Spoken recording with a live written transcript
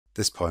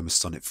This poem is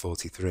Sonnet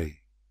 43.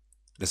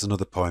 It is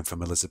another poem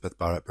from Elizabeth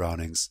Barrett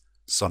Browning's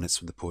Sonnets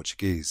from the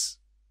Portuguese.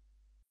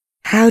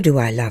 How do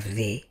I love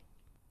thee?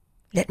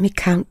 Let me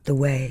count the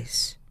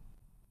ways.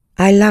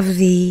 I love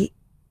thee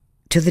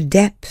to the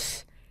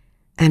depth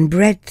and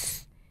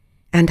breadth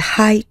and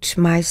height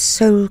my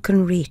soul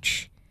can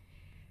reach,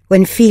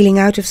 when feeling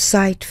out of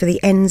sight for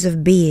the ends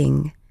of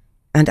being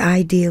and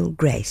ideal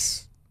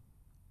grace.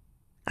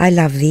 I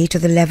love thee to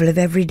the level of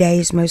every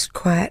day's most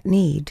quiet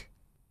need,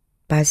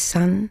 by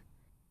sun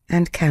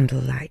and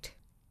candlelight.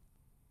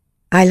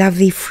 I love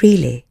thee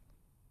freely,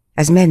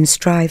 as men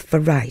strive for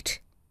right.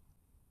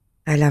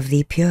 I love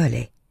thee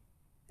purely,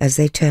 as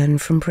they turn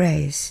from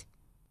praise.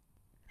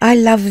 I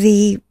love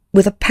thee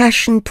with a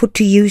passion put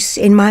to use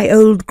in my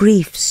old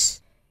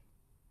griefs,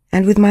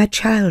 and with my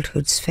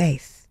childhood's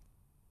faith.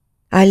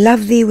 I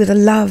love thee with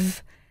a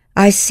love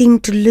I seem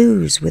to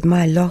lose with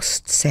my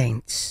lost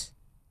saints.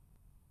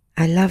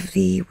 I love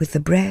thee with the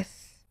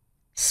breath,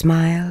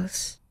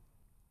 smiles,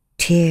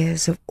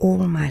 tears of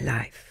all my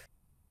life,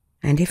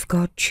 and if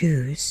God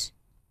choose,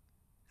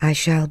 I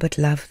shall but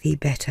love thee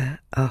better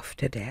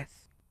after death.